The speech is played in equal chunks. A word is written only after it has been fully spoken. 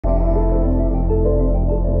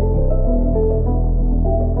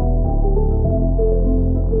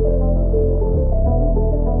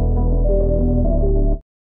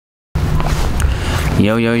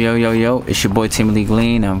Yo, yo, yo, yo, yo, it's your boy Timothy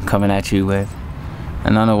Glean. I'm coming at you with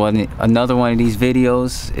another one of these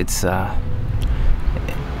videos.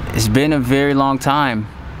 It's been a very long time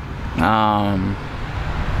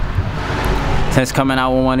since coming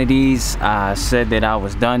out with one of these. I said that I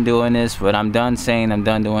was done doing this, but I'm done saying I'm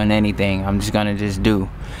done doing anything. I'm just gonna do.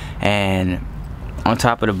 And on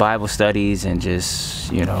top of the Bible studies and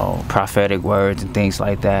just, you know, prophetic words and things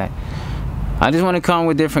like that, I just want to come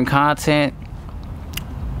with different content.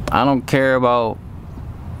 I don't care about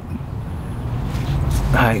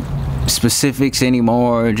like specifics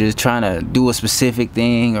anymore, just trying to do a specific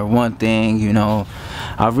thing or one thing, you know.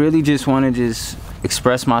 I really just want to just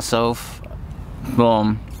express myself.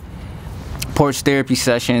 Porch therapy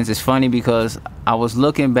sessions. It's funny because I was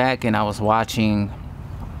looking back and I was watching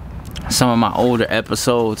some of my older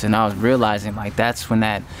episodes, and I was realizing like that's when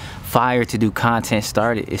that fire to do content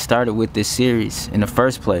started. It started with this series in the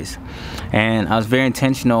first place, and I was very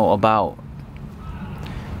intentional about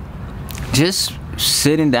just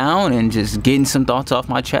sitting down and just getting some thoughts off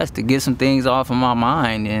my chest, to get some things off of my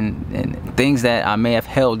mind, and things that I may have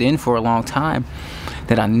held in for a long time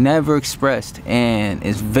that I never expressed. And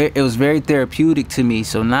it was very therapeutic to me.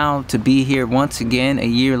 So now to be here once again a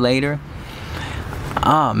year later,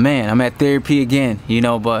 oh man, I'm at therapy again, you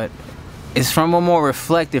know, but it's from a more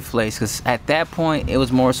reflective place, because at that point it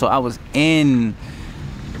was more so I was in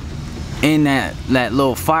that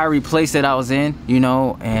little fiery place that I was in, you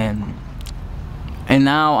know, and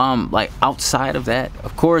now I'm like outside of that.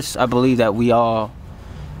 Of course, I believe that we all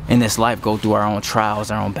in this life go through our own trials,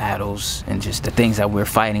 our own battles, and just the things that we're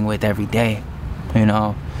fighting with every day, you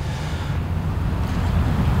know.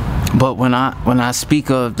 But when I speak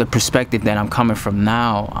of the perspective that I'm coming from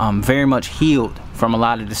now, I'm very much healed from a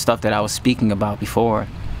lot of the stuff that I was speaking about before.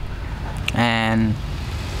 And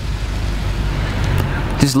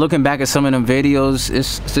just looking back at some of them videos,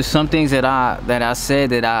 it's just some things that I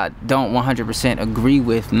said that I don't 100% agree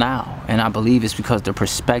with now, and I believe it's because of the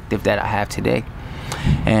perspective that I have today.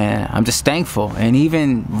 And I'm just thankful. And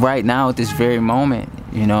even right now at this very moment,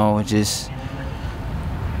 you know,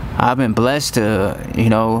 I've been blessed to, you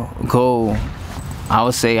know, go, I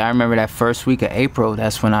would say, I remember that first week of April,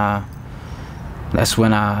 that's when I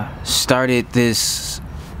started this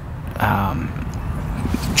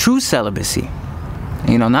true celibacy.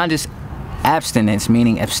 You know, not just abstinence,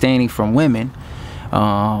 meaning abstaining from women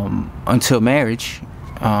until marriage.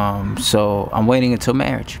 So I'm waiting until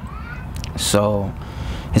marriage. So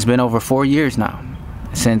it's been over 4 years now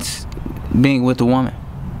since being with a woman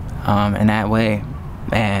in that way.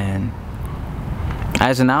 And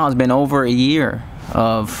as of now, it's been over a year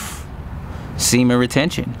of semen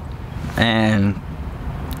retention. And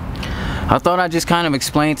I thought I'd just kind of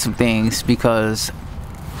explain some things, because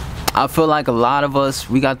I feel like a lot of us,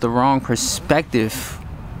 we got the wrong perspective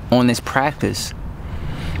on this practice.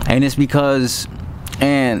 And it's because,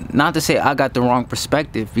 and not to say I got the wrong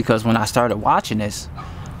perspective, because when I started watching this,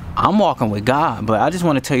 I'm walking with God, but I just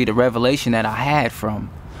want to tell you the revelation that I had from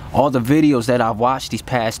all the videos that I've watched these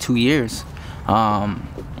past 2 years.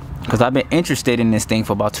 Because I've been interested in this thing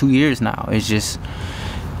for about 2 years now.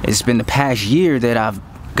 It's been the past year that I've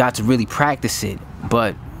got to really practice it.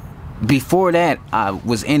 But before that, I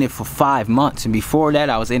was in it for 5 months, and before that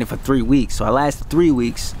I was in it for 3 weeks. So I lasted 3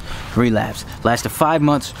 weeks, relapse, lasted 5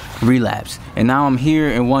 months, relapse, and now I'm here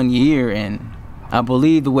in 1 year. And I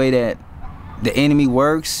believe the way that the enemy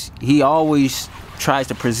works, he always tries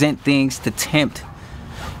to present things to tempt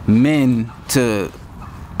men to,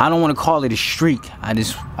 I don't want to call it a streak, I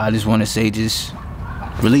just want to say, just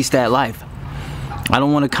release that life. I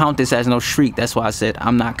don't want to count this as no streak. That's why I said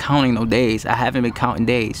I'm not counting no days. I haven't been counting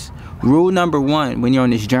days. Rule number one when you're on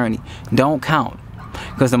this journey, don't count.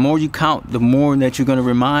 Because the more you count, the more that you're going to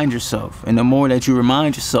remind yourself. And the more that you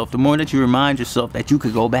remind yourself, the more that you remind yourself that you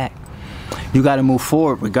could go back. You got to move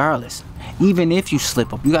forward regardless. Even if you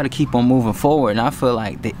slip up, you got to keep on moving forward. And I feel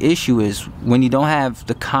like the issue is when you don't have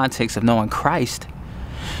the context of knowing Christ,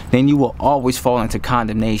 then you will always fall into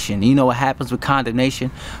condemnation. You know what happens with condemnation?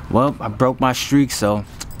 Well, I broke my streak, so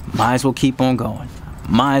might as well keep on going.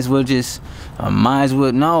 Might as well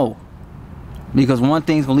no. Because one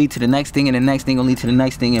thing's gonna lead to the next thing, and the next thing gonna lead to the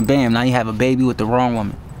next thing, and bam, now you have a baby with the wrong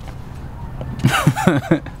woman.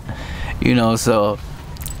 You know, so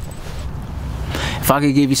if I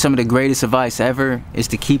could give you some of the greatest advice ever, is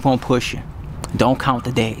to keep on pushing. Don't count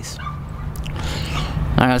the days.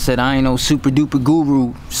 Like I said, I ain't no super duper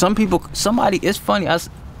guru. Somebody, it's funny,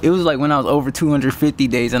 it was like when I was over 250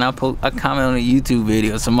 days, and I commented on a YouTube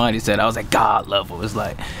video, somebody said I was at God level. It's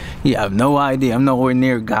like, yeah, I have no idea. I'm nowhere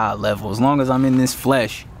near God level. As long as I'm in this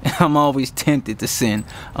flesh, I'm always tempted to sin.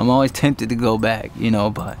 I'm always tempted to go back, you know,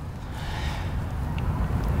 but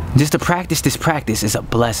just to practice this practice is a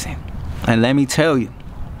blessing. And let me tell you,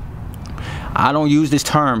 I don't use this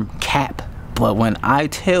term cap, but when I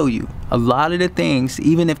tell you a lot of the things,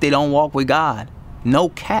 even if they don't walk with God, no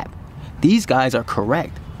cap, these guys are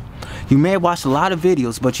correct. You may have watched a lot of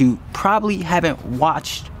videos, but you probably haven't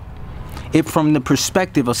watched it from the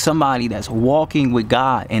perspective of somebody that's walking with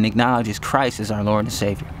God and acknowledges Christ as our Lord and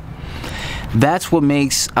Savior. That's what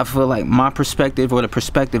makes, I feel like, my perspective or the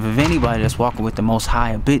perspective of anybody that's walking with the Most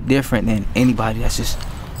High a bit different than anybody that's just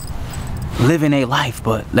living a life.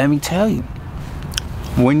 But let me tell you,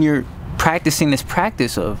 when you're practicing this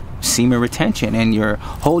practice of semen retention and you're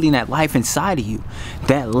holding that life inside of you,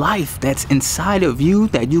 that life that's inside of you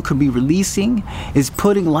that you could be releasing is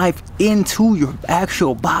putting life into your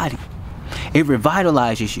actual body. It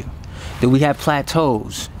revitalizes you. That we have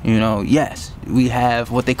plateaus, you know. Yes, we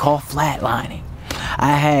have what they call flatlining.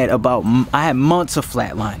 I had months of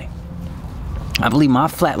flatlining. I believe my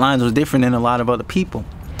flatlines was different than a lot of other people.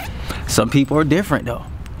 Some people are different though,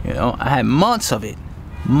 you know. I had months of it,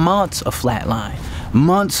 months of flatline,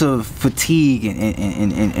 months of fatigue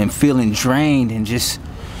and feeling drained and just,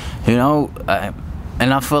 you know,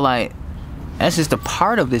 and I feel like that's just a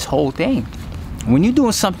part of this whole thing. When you're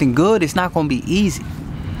doing something good, it's not going to be easy.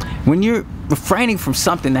 When you're refraining from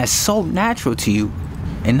something that's so natural to you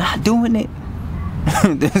and not doing it,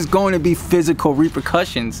 there's going to be physical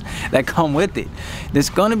repercussions that come with it.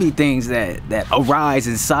 There's going to be things that arise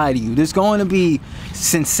inside of you. There's going to be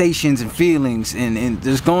sensations and feelings, and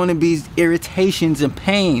there's going to be irritations and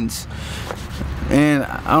pains. And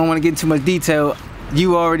I don't want to get into too much detail.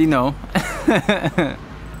 You already know.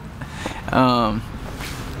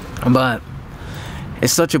 But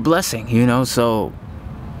it's such a blessing, you know. So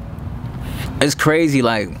it's crazy,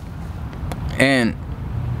 like, and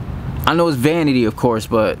I know it's vanity, of course,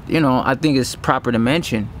 but, you know, I think it's proper to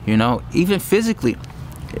mention, you know, even physically,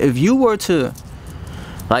 if you were to,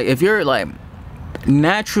 like, if you're, like,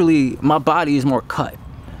 naturally, my body is more cut,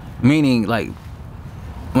 meaning, like,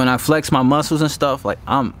 when I flex my muscles and stuff, like,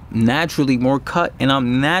 I'm naturally more cut, and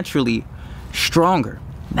I'm naturally stronger,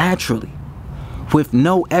 naturally, with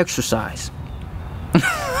no exercise.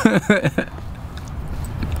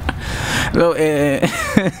 So,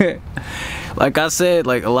 like I said,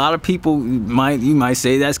 like, a lot of people you might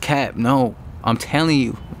say that's cap. No, I'm telling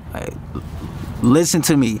you, like, listen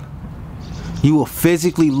to me. You will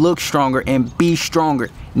physically look stronger and be stronger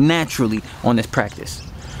naturally on this practice.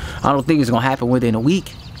 I don't think it's gonna happen within a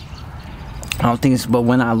week. I don't think it's, but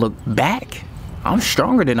when I look back, I'm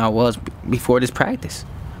stronger than I was before this practice.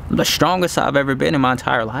 I'm the strongest I've ever been in my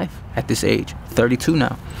entire life at this age, 32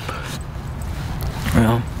 now. You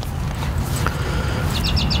know?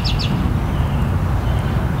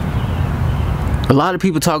 A lot of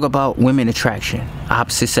people talk about women attraction,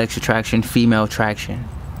 opposite sex attraction, female attraction.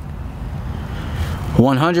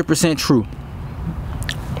 100% true.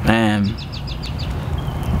 And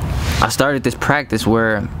I started this practice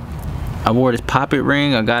where I wore this poppet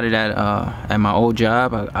ring. I got it at my old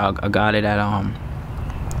job. I got it at I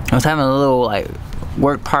was having a little, like,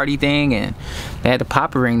 work party thing, and they had the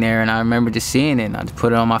poppet ring there, and I remember just seeing it, and I just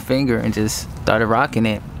put it on my finger and just started rocking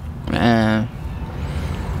it. And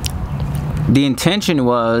the intention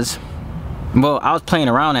was, well, I was playing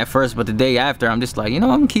around at first, but the day after, I'm just like, you know,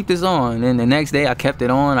 I'm gonna keep this on. And the next day I kept it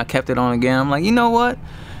on again. I'm like, you know what,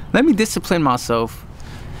 let me discipline myself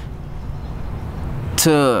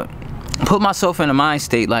to put myself in a mind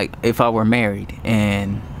state like if I were married.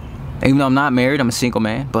 And even though I'm not married, I'm a single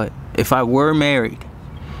man, but if I were married,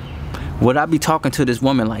 would I be talking to this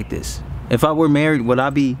woman like this? If I were married, would I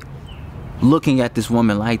be looking at this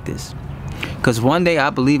woman like this? Because one day I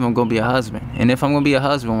believe I'm going to be a husband. And if I'm going to be a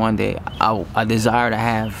husband one day, I desire to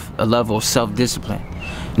have a level of self-discipline.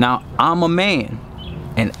 Now, I'm a man.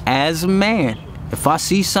 And as a man, if I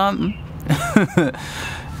see something,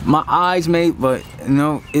 my eyes may, but, you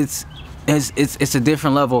know, it's a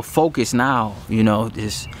different level of focus now. You know,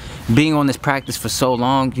 just being on this practice for so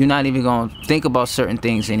long, you're not even going to think about certain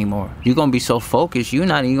things anymore. You're going to be so focused, you're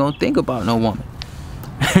not even going to think about no woman.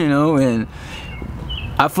 You know, and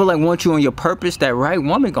I feel like once you're on your purpose, that right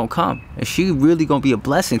woman gonna come, and she really gonna be a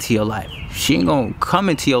blessing to your life. She ain't gonna come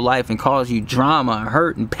into your life and cause you drama and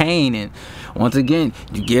hurt and pain, and once again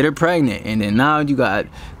you get her pregnant, and then now you got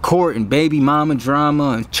court and baby mama drama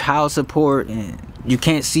and child support, and you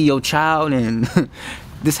can't see your child, and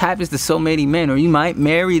this happens to so many men. Or you might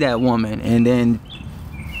marry that woman and then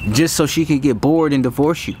just so she can get bored and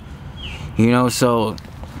divorce you, you know. So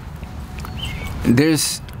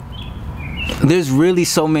there's really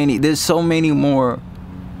so many more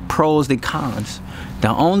pros than cons. The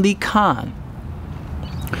only con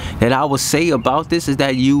that I will say about this is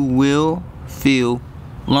that you will feel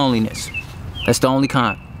loneliness. That's the only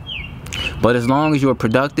con. But as long as you're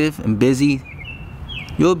productive and busy,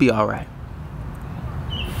 you'll be all right.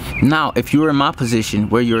 Now, if you're in my position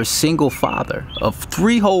where you're a single father of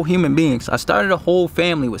 3 whole human beings, I started a whole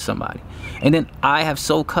family with somebody, and then I have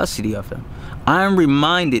sole custody of them. I'm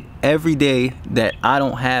reminded every day that I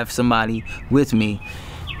don't have somebody with me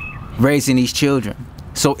raising these children.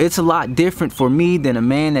 So it's a lot different for me than a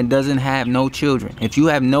man that doesn't have no children. If you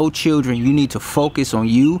have no children, you need to focus on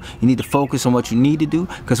you. You need to focus on what you need to do,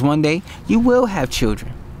 because one day you will have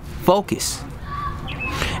children. Focus.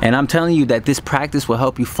 And I'm telling you that this practice will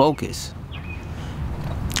help you focus.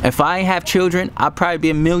 If I have children, I'd probably be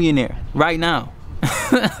a millionaire right now.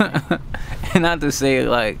 And not to say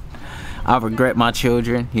like I regret my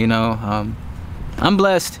children, you know. I'm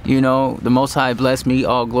blessed, you know. The Most High blessed me.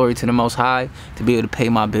 All glory to the Most High to be able to pay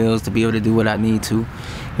my bills, to be able to do what I need to.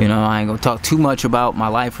 You know, I ain't gonna talk too much about my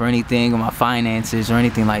life or anything, or my finances or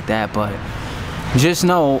anything like that, but just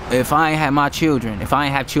know, if I ain't have my children, if I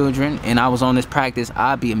ain't have children and I was on this practice,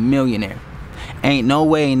 I'd be a millionaire. Ain't no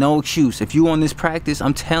way, no excuse. If you on this practice,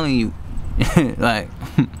 I'm telling you, like,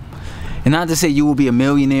 and not to say you will be a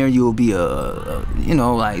millionaire, you will be a you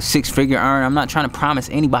know, like 6-figure earner. I'm not trying to promise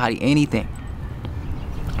anybody anything.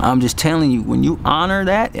 I'm just telling you, when you honor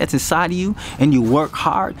that's inside of you, and you work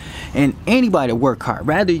hard, and anybody work hard,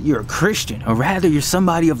 rather you're a Christian or rather you're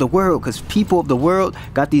somebody of the world, because people of the world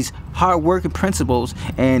got these hard working principles,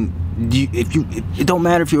 and it don't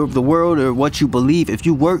matter if you're of the world or what you believe. If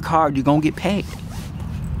you work hard, you're gonna get paid.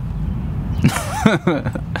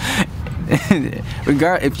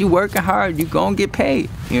 If you working hard, you're gonna get paid,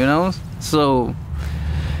 you know. So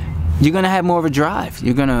you're gonna have more of a drive.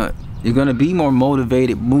 You're gonna be more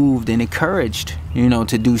motivated, moved, and encouraged, you know,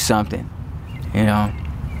 to do something, you know.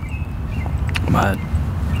 But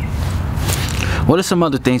what are some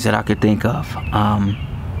other things that I could think of?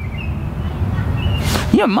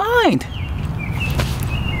 Your mind.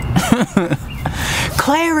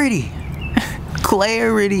 Clarity.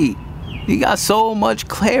 Clarity. You got so much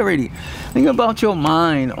clarity. Think about your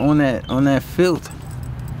mind on that filth.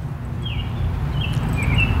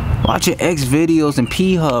 Watching X videos and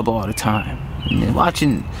P-Hub all the time, and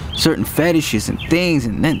watching certain fetishes and things,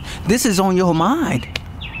 and then this is on your mind.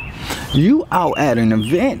 You out at an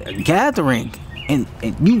event, a gathering, and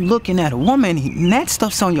you looking at a woman, and that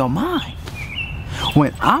stuff's on your mind.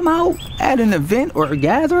 When I'm out at an event or a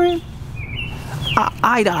gathering,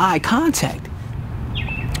 eye-to-eye contact.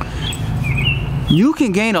 You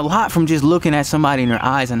can gain a lot from just looking at somebody in their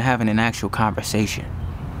eyes and having an actual conversation.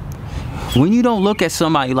 When you don't look at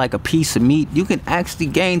somebody like a piece of meat, you can actually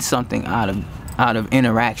gain something out of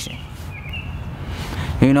interaction.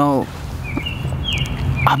 You know,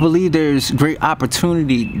 I believe there's great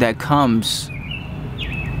opportunity that comes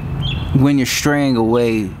when you're straying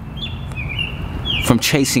away from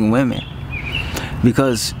chasing women.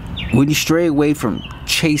 Because when you stray away from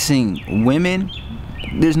chasing women,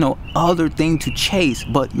 there's no other thing to chase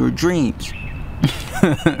but your dreams.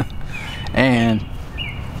 And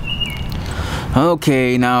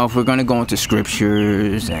okay, now if we're gonna go into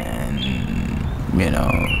scriptures and, you know,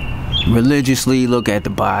 religiously look at the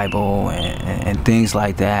Bible and things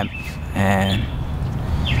like that, and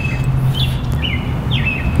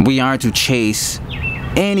we aren't to chase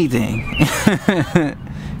anything.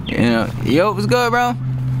 You know, yo, what's good, bro?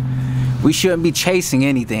 We shouldn't be chasing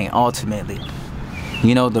anything ultimately.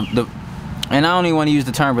 You know, and I don't even want to use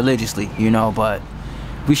the term religiously, you know, but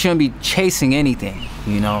we shouldn't be chasing anything,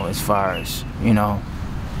 you know, as far as, you know,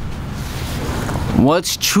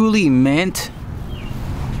 what's truly meant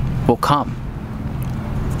will come.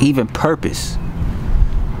 Even purpose.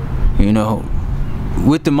 You know,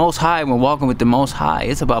 with the Most High, when walking with the Most High,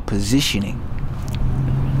 it's about positioning.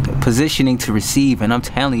 Positioning to receive. And I'm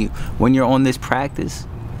telling you, when you're on this practice,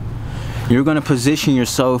 you're going to position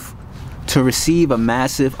yourself to receive a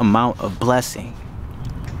massive amount of blessing.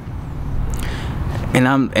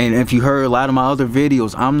 And if you heard a lot of my other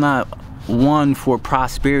videos, I'm not one for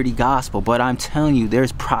prosperity gospel, but I'm telling you,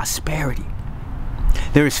 there's prosperity.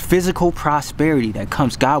 There is physical prosperity that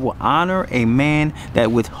comes. God will honor a man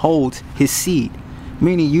that withholds his seed.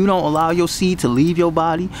 Meaning you don't allow your seed to leave your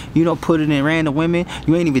body. You don't put it in random women.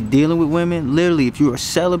 You ain't even dealing with women. Literally, if you are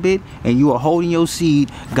celibate and you are holding your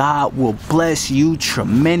seed, God will bless you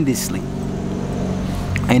tremendously.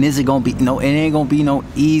 And is it gonna be no? It ain't gonna be no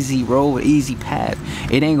easy road, easy path.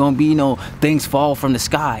 It ain't gonna be no things fall from the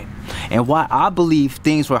sky. And why I believe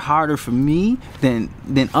things were harder for me than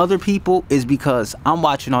other people is because I'm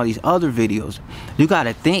watching all these other videos. You got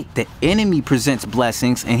to think the enemy presents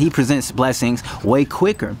blessings, and he presents blessings way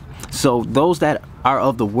quicker. So those that are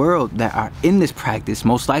of the world that are in this practice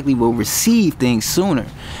most likely will receive things sooner,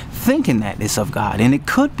 thinking that it's of God. And it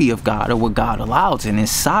could be of God, or what God allows in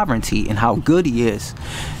his sovereignty and how good he is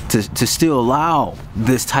to still allow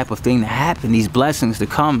this type of thing to happen, these blessings to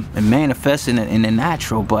come and manifest in the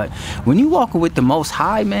natural. But when you walking with the Most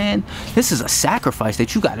High, man, this is a sacrifice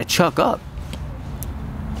that you got to chuck up.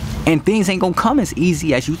 And things ain't gonna come as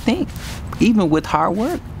easy as you think, even with hard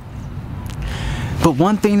work. But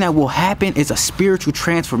one thing that will happen is a spiritual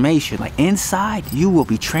transformation. Like inside, you will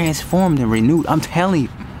be transformed and renewed. I'm telling you,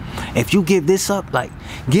 if you give this up, like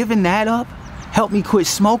giving that up, helped me quit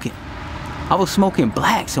smoking. I was smoking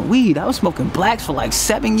blacks and weed. I was smoking blacks for like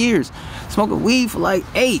 7 years. Smoking weed for like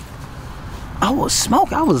 8. I was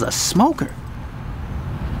a smoker.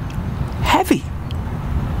 Heavy.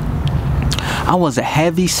 I was a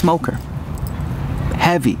heavy smoker.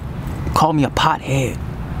 Heavy. Call me a pothead.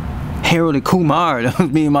 Harold and Kumar, that was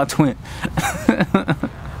me and my twin.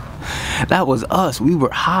 That was us. We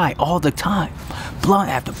were high all the time. Blunt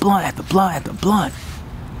after blunt after blunt after blunt.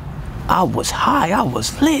 I was high. I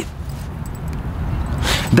was lit.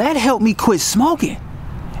 That helped me quit smoking.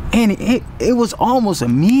 And it was almost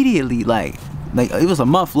immediately, like it was a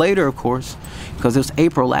month later, of course, because it was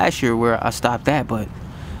April last year where I stopped that. But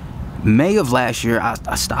May of last year,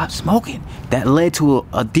 I stopped smoking. That led to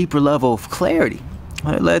a deeper level of clarity.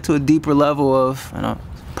 It led to a deeper level of,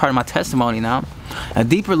 part of my testimony now, a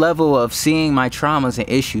deeper level of seeing my traumas and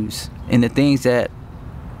issues and the things that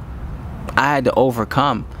I had to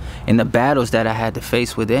overcome and the battles that I had to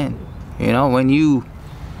face within. You know, when you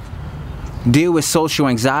deal with social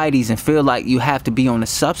anxieties and feel like you have to be on a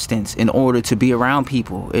substance in order to be around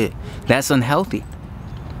people, that's unhealthy.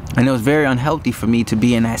 And it was very unhealthy for me to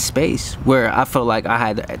be in that space where I felt like I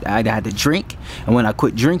had to drink, and when I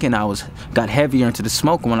quit drinking, I got heavier into the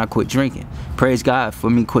smoke. When I quit drinking, praise God for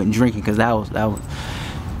me quitting drinking, because I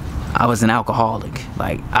was an alcoholic.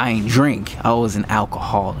 Like, I ain't drink, I was an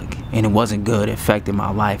alcoholic, and it wasn't good. It affected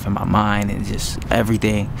my life and my mind and just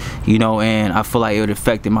everything, you know. And I feel like it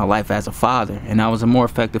affected my life as a father, and I was a more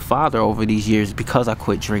effective father over these years because I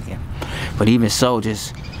quit drinking. But even so,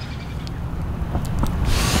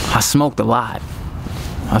 I smoked a lot.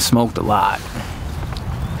 I smoked a lot.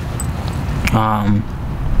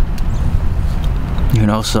 You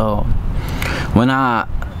know, so when I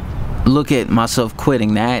look at myself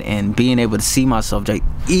quitting that and being able to see myself, like,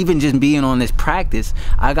 even just being on this practice,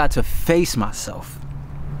 I got to face myself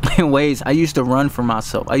in ways I used to run from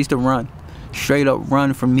myself. I used to run, straight up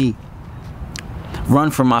run from me.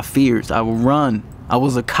 Run from my fears. I would run. I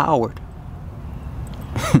was a coward.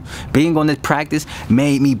 Being on this practice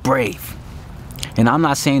made me brave. And I'm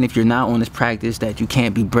not saying if you're not on this practice that you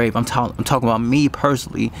can't be brave. I'm talking about me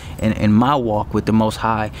personally and my walk with the Most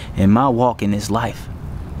High and my walk in this life.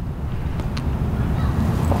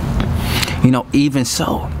 You know, even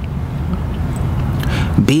so,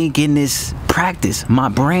 being in this practice, my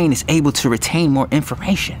brain is able to retain more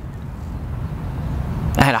information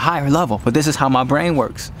at a higher level. But this is how my brain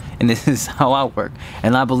works, and this is how I work.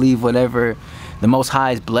 And I believe whatever the Most High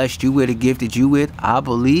has blessed you with or gifted you with, I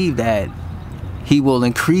believe that He will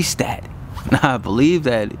increase that. I believe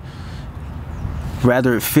that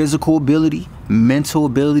rather physical ability, mental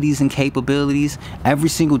abilities and capabilities, every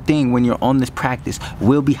single thing when you're on this practice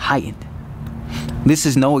will be heightened. This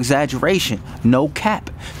is no exaggeration, no cap.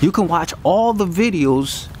 You can watch all the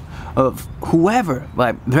videos of whoever,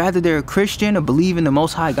 like whether they're a Christian or believe in the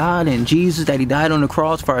Most High God and Jesus, that He died on the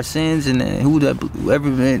cross for our sins, and whoever,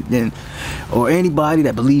 or anybody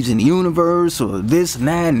that believes in the universe or this and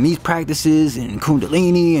that and these practices and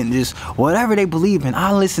Kundalini and just whatever they believe in.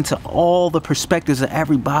 I listen to all the perspectives of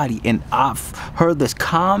everybody, and I've heard this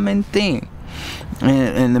common thing,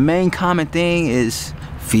 and the main common thing is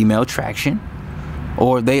female attraction.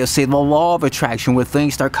 Or they'll say the law of attraction, where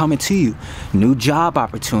things start coming to you. New job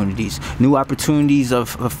opportunities, new opportunities of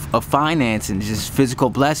finance and just physical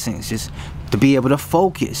blessings. Just to be able to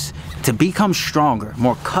focus, to become stronger,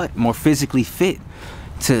 more cut, more physically fit,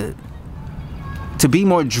 to be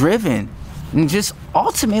more driven, and just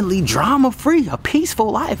ultimately drama-free, a peaceful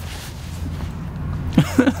life.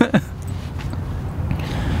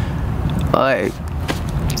 Like,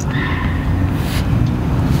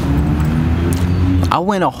 I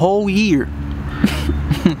went a whole year.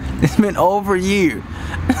 It's been over a year.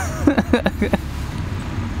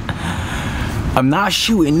 I'm not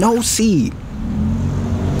shooting no seed.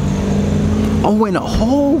 I went a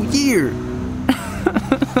whole year.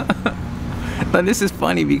 Now this is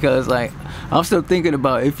funny because, like, I'm still thinking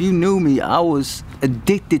about, if you knew me, I was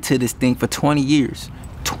addicted to this thing for 20 years.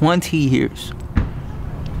 20 years.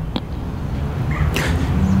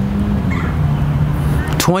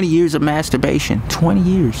 20 years of masturbation. 20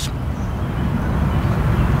 years.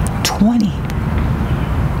 20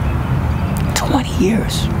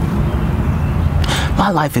 years. My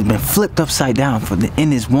life has been flipped upside down in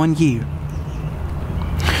this 1 year.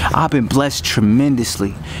 I've been blessed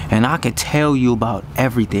tremendously, and I could tell you about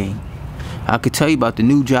everything. I could tell you about the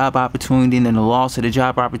new job opportunity and then the loss of the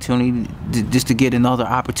job opportunity just to get another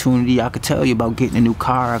opportunity. I could tell you about getting a new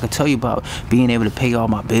car. I could tell you about being able to pay all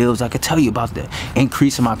my bills. I could tell you about the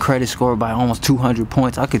increase in my credit score by almost 200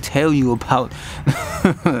 points. I could tell you about,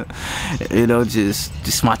 you know,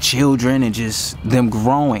 just my children and just them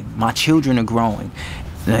growing. My children are growing.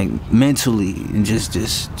 Like mentally and just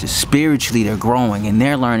spiritually, they're growing and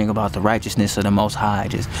they're learning about the righteousness of the Most High.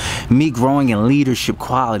 Just me growing in leadership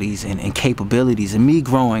qualities and capabilities, and me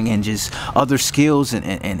growing in just other skills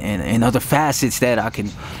and other facets that I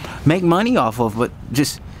can make money off of. But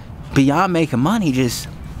just beyond making money, just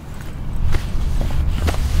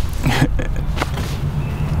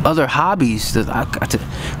other hobbies that I got to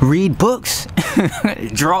read books,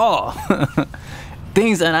 draw,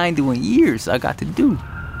 things that I ain't doing in years. I got to do.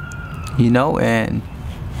 You know, and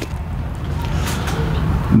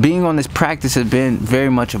being on this practice has been very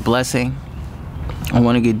much a blessing. I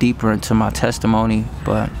want to get deeper into my testimony,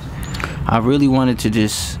 but I really wanted to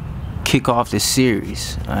just kick off this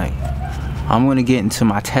series. Like, I'm going to get into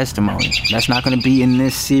my testimony. That's not going to be in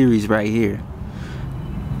this series right here.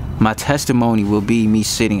 My testimony will be me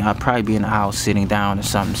sitting. I'll probably be in the house sitting down or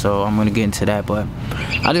something, so I'm going to get into that. But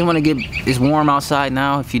I just want to get, it's warm outside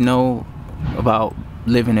now. If you know about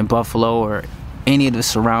living in Buffalo or any of the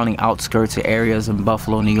surrounding outskirts of areas in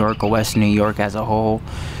Buffalo, New York, or Western New York as a whole,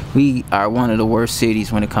 we are one of the worst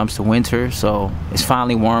cities when it comes to winter. So it's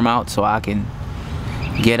finally warm out, so I can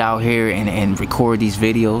get out here and record these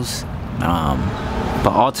videos.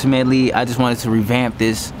 But ultimately, I just wanted to revamp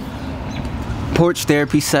this porch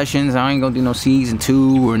therapy sessions. I ain't gonna do no season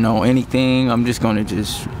 2 or no anything. I'm just gonna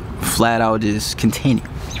just flat out just continue.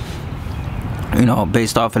 You know,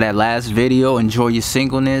 based off of that last video, enjoy your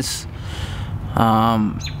singleness.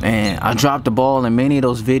 And I dropped the ball in many of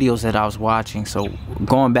those videos that I was watching. So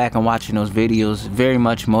going back and watching those videos very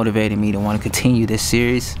much motivated me to want to continue this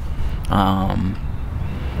series. And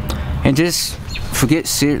just forget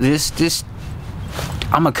just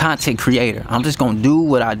I'm a content creator. I'm just gonna do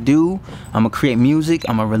what I do. I'm gonna create music,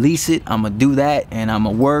 I'm gonna release it, I'm gonna do that, and I'm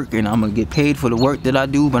gonna work, and I'm gonna get paid for the work that I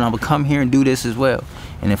do, but I'm gonna come here and do this as well.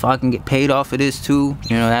 And if I can get paid off of this too,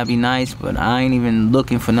 you know, that'd be nice, but I ain't even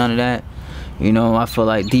looking for none of that. You know, I feel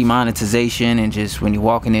like demonetization and just when you're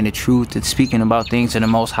walking in the truth and speaking about things in the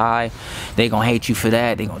Most High, they gonna hate you for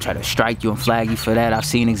that. They gonna try to strike you and flag you for that. I've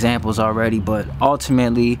seen examples already, but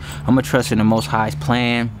ultimately, I'm gonna trust in the Most High's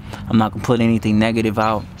plan. I'm not gonna put anything negative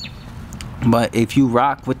out. But if you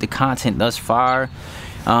rock with the content thus far,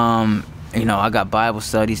 you know, I got Bible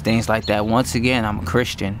studies, things like that. Once again, I'm a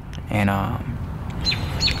Christian, and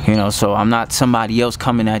you know, so I'm not somebody else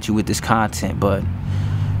coming at you with this content, but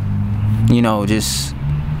you know, just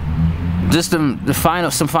some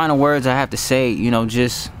final words I have to say. You know,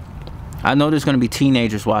 just I know there's gonna be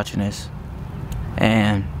teenagers watching this,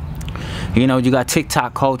 and you know, you got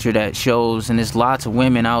TikTok culture that shows, and there's lots of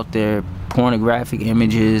women out there, pornographic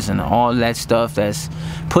images and all that stuff that's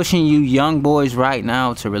pushing you young boys right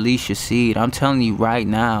now to release your seed. I'm telling you right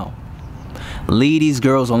now, leave these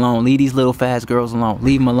girls alone. Leave these little fast girls alone.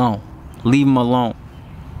 Leave them alone. Leave them alone.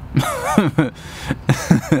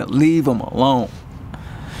 Leave them alone.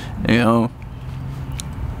 You know,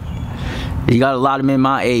 you got a lot of men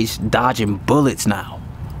my age dodging bullets now,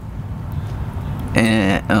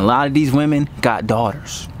 and a lot of these women got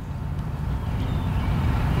daughters.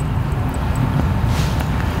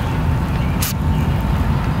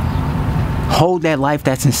 Hold that life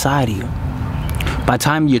that's inside of you. By the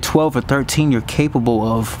time you're 12 or 13, you're capable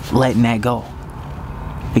of letting that go.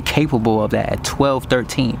 You're capable of that at 12,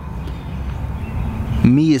 13.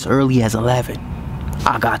 Me as early as 11.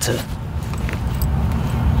 I got to.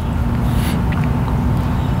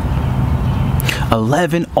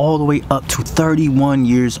 11 all the way up to 31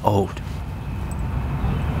 years old.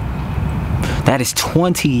 That is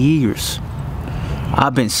 20 years.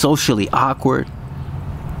 I've been socially awkward.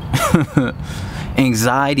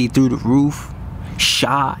 Anxiety through the roof.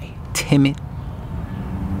 Shy. Timid.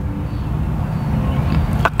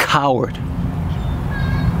 A coward.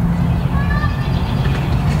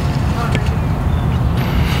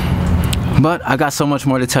 But I got so much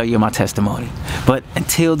more to tell you in my testimony. But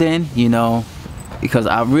until then, you know, because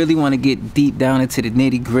I really want to get deep down into the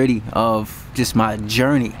nitty-gritty of just my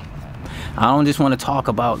journey. I don't just want to talk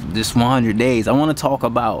about this 100 days. I want to talk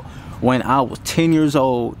about when I was 10 years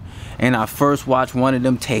old and I first watched one of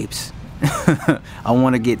them tapes. I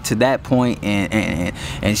want to get to that point and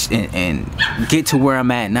get to where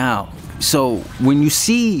I'm at now. So when you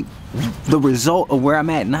see the result of where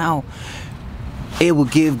I'm at now, it will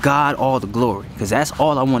give God all the glory, because that's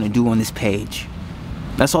all I want to do on this page.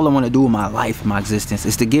 That's all I want to do in my life, in my existence,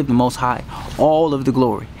 is to give the Most High all of the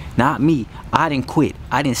glory. Not me. I didn't quit.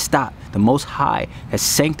 I didn't stop. The Most High has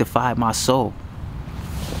sanctified my soul.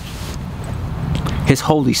 His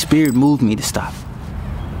Holy Spirit moved me to stop.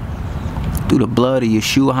 Through the blood of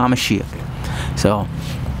Yeshua HaMashiach. So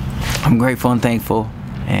I'm grateful and thankful,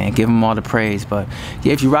 and give him all the praise. But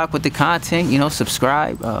yeah, if you rock with the content, you know,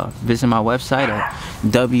 subscribe. Visit my website at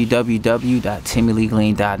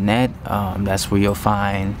www.timmyleglean.net. That's where you'll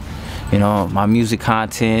find, you know, my music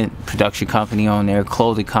content, production company on there,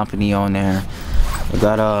 clothing company on there. I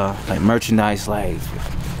got like merchandise like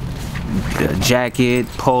jacket,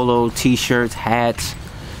 polo, t-shirts, hats,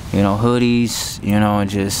 you know, hoodies, you know, and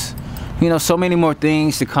just, you know, so many more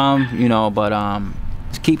things to come, you know. But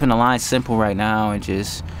just keeping the line simple right now, and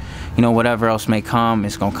just, you know, whatever else may come,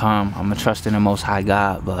 it's gonna come. I'm gonna trust in the Most High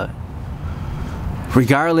God. But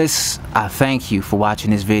regardless, I thank you for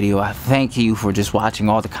watching this video. I thank you for just watching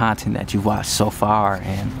all the content that you've watched so far.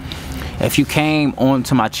 And if you came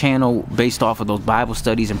onto my channel based off of those Bible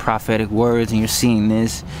studies and prophetic words, and you're seeing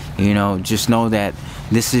this, you know, just know that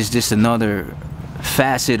this is just another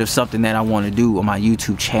facet of something that I want to do on my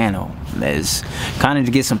YouTube channel. Is kind of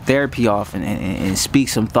to get some therapy off and speak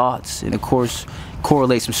some thoughts, and of course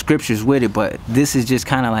correlate some scriptures with it. But this is just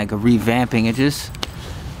kind of like a revamping and just,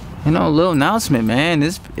 you know, a little announcement, man.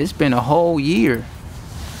 It's been a whole year.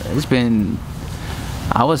 It's been,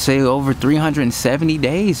 I would say, over 370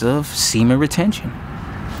 days of semen retention.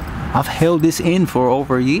 I've held this in for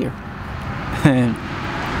over a year. And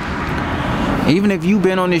even if you've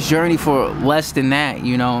been on this journey for less than that,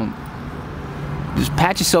 you know, just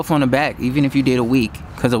pat yourself on the back, even if you did a week,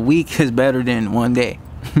 because a week is better than one day.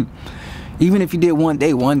 Even if you did one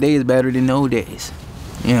day is better than no days,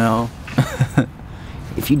 you know.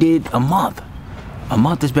 If you did a month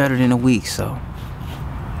is better than a week. So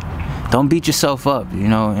don't beat yourself up, you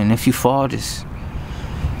know. And if you fall, just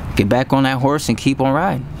get back on that horse and keep on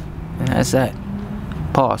riding. And that's that.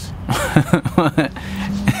 Pause.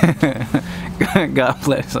 God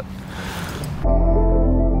bless.